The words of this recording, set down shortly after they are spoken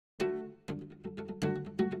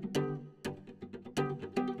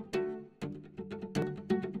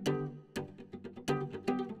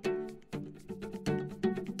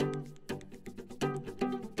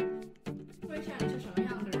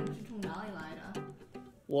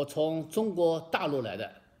我从中国大陆来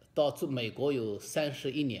的，到美国有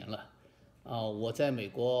31年了，我在美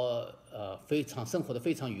国生活的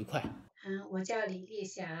非常愉快。我叫李丽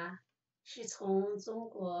霞，是从中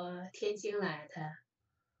国天津来的，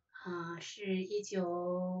是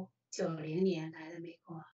1990年来的美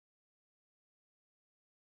国。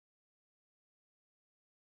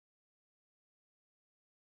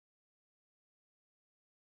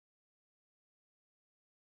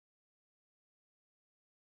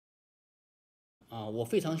我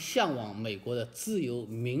非常向往美国的自由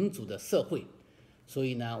民主的社会，所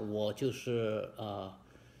以呢，我就是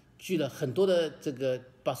聚了很多的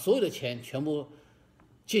把所有的钱全部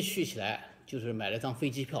积蓄起来，就是买了张飞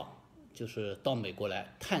机票，就是到美国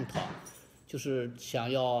来探讨，就是想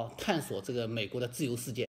要探索这个美国的自由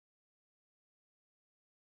世界。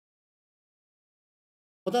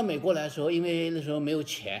我到美国来的时候，因为那时候没有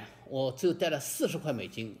钱，我只有带了40块美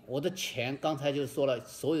金。我的钱刚才就说了，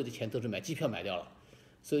所有的钱都是买机票买掉了，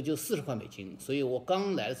所以就40块美金。所以我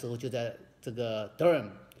刚来的时候就在这个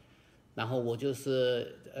Durham，然后我就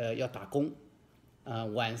是要打工，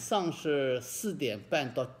晚上是4点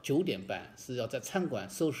半到9点半是要在餐馆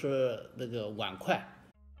收拾那个碗筷。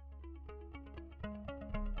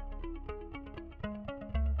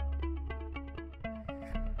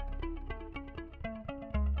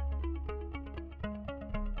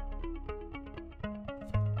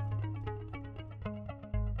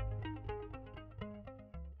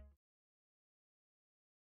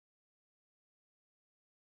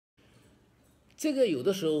这个有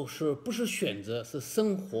的时候是不是选择，是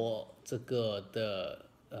生活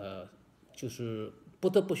就是不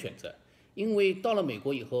得不选择。因为到了美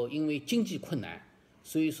国以后，因为经济困难，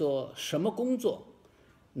所以说什么工作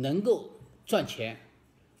能够赚钱，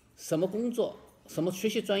什么工作，什么学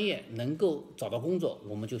习专业能够找到工作，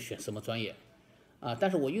我们就选什么专业。但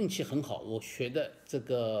是我运气很好，我学的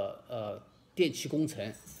电气工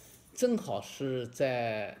程，正好是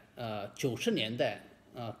在90年代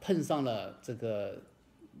碰上了这个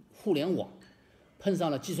互联网，碰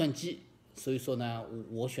上了计算机，所以说呢，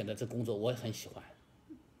我选的这工作我也很喜欢。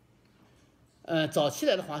早期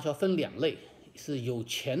来的华侨分2类，是有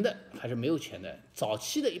钱的还是没有钱的。早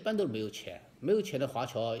期的一般都是没有钱，没有钱的华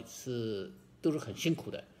侨都是很辛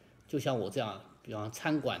苦的，就像我这样，比方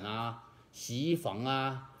餐馆啊、洗衣房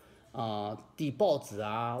啊、递报纸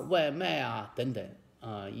啊、外卖啊等等，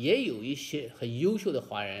也有一些很优秀的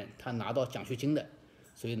华人，他拿到奖学金的，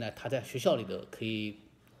所以呢，他在学校里头可以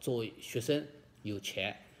作为学生有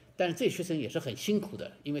钱，但是这学生也是很辛苦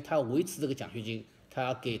的，因为他要维持这个奖学金，他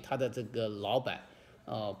要给他的这个老板，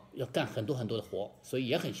要干很多很多的活，所以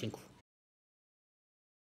也很辛苦。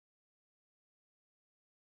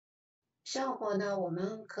生活呢，我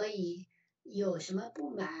们可以有什么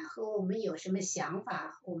不满和我们有什么想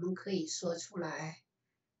法，我们可以说出来。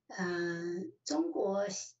中国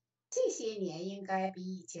这些年应该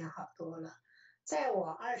比以前好多了。在我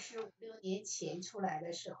25、26年前出来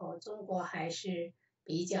的时候，中国还是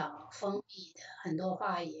比较封闭的，很多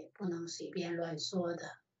话也不能随便乱说的。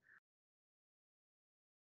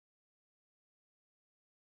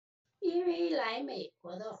因为来美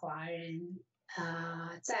国的华人，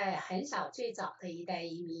在很少最早的一代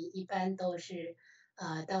移民，一般都是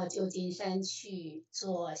到旧金山去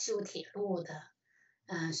做修铁路的，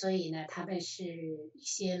所以呢，他们是一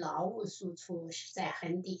些劳务输出是在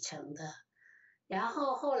很底层的。然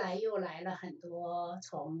后后来又来了很多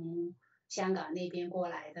从香港那边过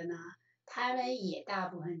来的呢，他们也大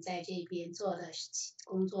部分在这边做的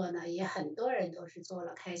工作呢，也很多人都是做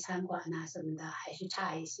了开餐馆呐、什么的，还是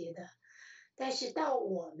差一些的。但是到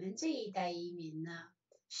我们这一代移民呢，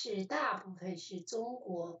是大部分是中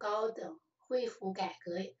国高等恢复改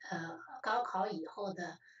革高考以后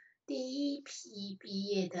的第一批毕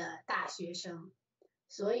业的大学生，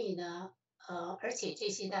所以呢，而且这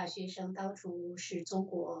些大学生当初是中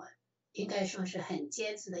国应该说是很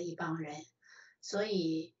坚持的一帮人，所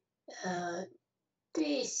以呃，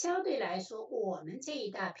相对来说，我们这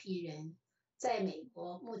一大批人在美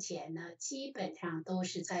国目前呢，基本上都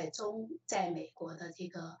是在美国的这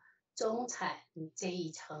个中产这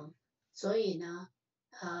一层，所以呢，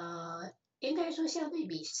应该说相对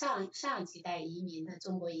比上几代移民的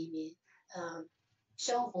中国移民，呃，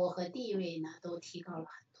生活和地位呢都提高了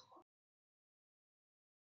很多。